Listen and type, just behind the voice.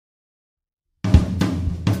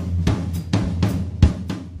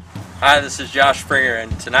Hi, this is Josh Springer,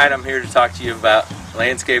 and tonight I'm here to talk to you about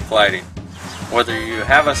landscape lighting. Whether you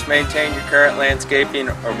have us maintain your current landscaping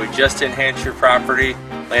or we just enhance your property,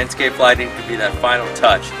 landscape lighting can be that final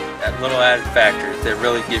touch, that little added factor that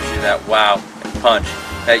really gives you that wow and punch,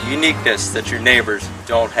 that uniqueness that your neighbors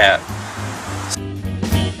don't have.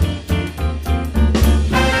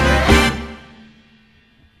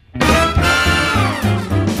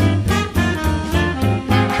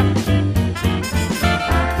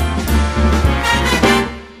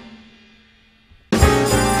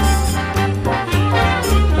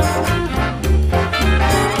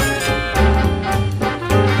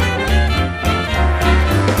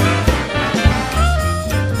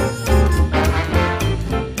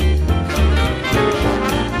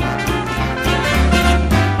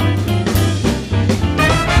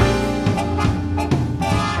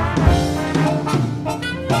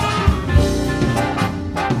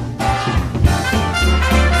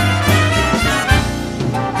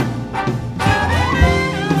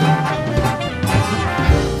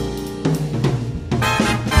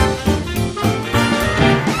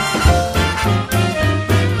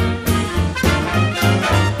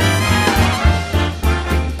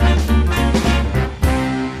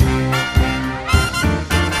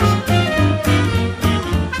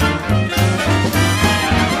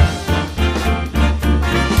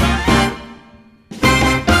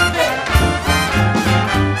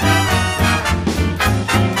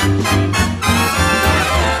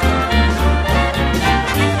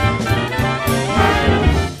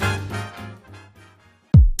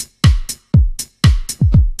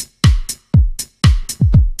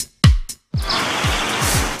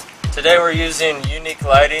 Today we're using unique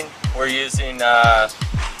lighting. We're using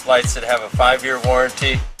lights that have a 5-year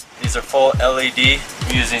warranty. These are full LED,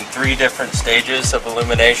 using 3 different stages of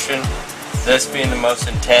illumination. This being the most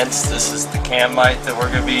intense. This is the cam light that we're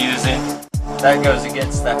going to be using. That goes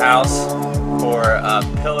against the house for a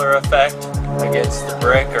pillar effect, against the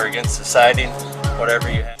brick or against the siding,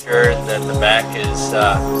 whatever you have. Sure that the back is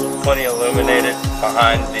plenty illuminated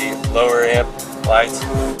behind the lower amp lights.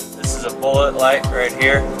 This is a bullet light right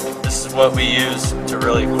here. This is what we use to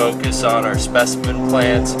really focus on our specimen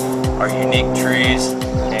plants, our unique trees,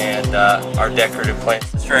 and our decorative plants.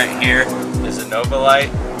 This right here is a Nova light.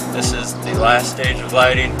 This is the last stage of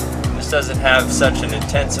lighting. This doesn't have such an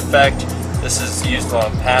intense effect. This is used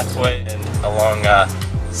along pathway and along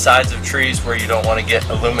sides of trees where you don't want to get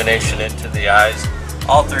illumination into the eyes.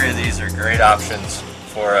 All 3 of these are great options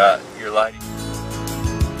for your lighting.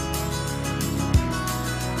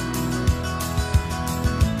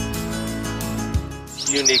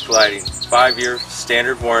 Unique lighting, 5-year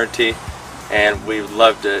standard warranty, and we would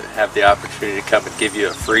love to have the opportunity to come and give you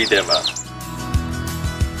a free demo.